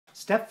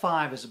Step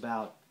 5 is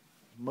about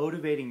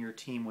motivating your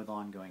team with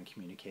ongoing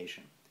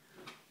communication.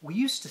 We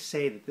used to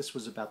say that this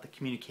was about the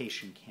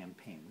communication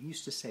campaign. We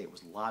used to say it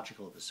was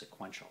logical, it was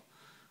sequential.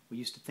 We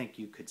used to think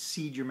you could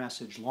seed your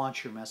message,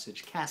 launch your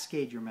message,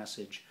 cascade your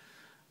message,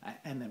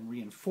 and then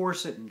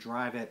reinforce it and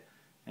drive it,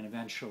 and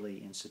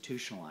eventually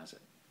institutionalize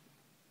it.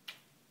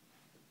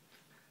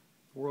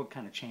 The world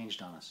kind of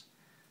changed on us.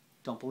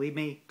 Don't believe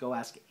me? Go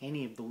ask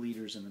any of the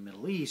leaders in the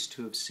Middle East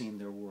who have seen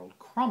their world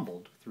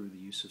crumbled through the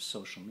use of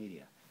social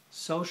media.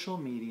 Social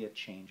media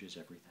changes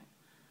everything.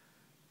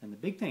 And the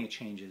big thing it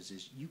changes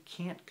is you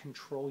can't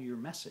control your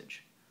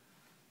message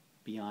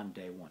beyond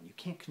day one. You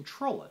can't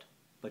control it,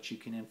 but you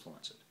can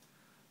influence it.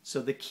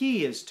 So the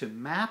key is to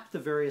map the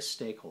various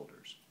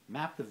stakeholders,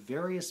 map the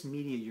various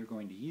media you're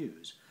going to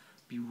use,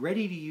 be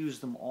ready to use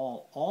them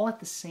all at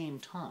the same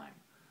time,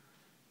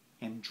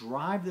 and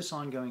drive this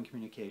ongoing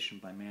communication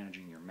by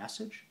managing your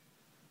message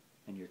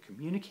and your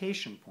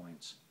communication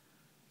points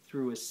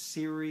through a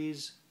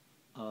series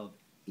of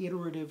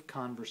iterative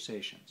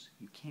conversations.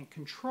 You can't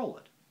control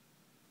it,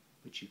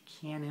 but you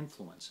can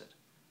influence it,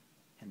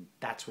 and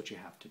that's what you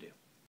have to do.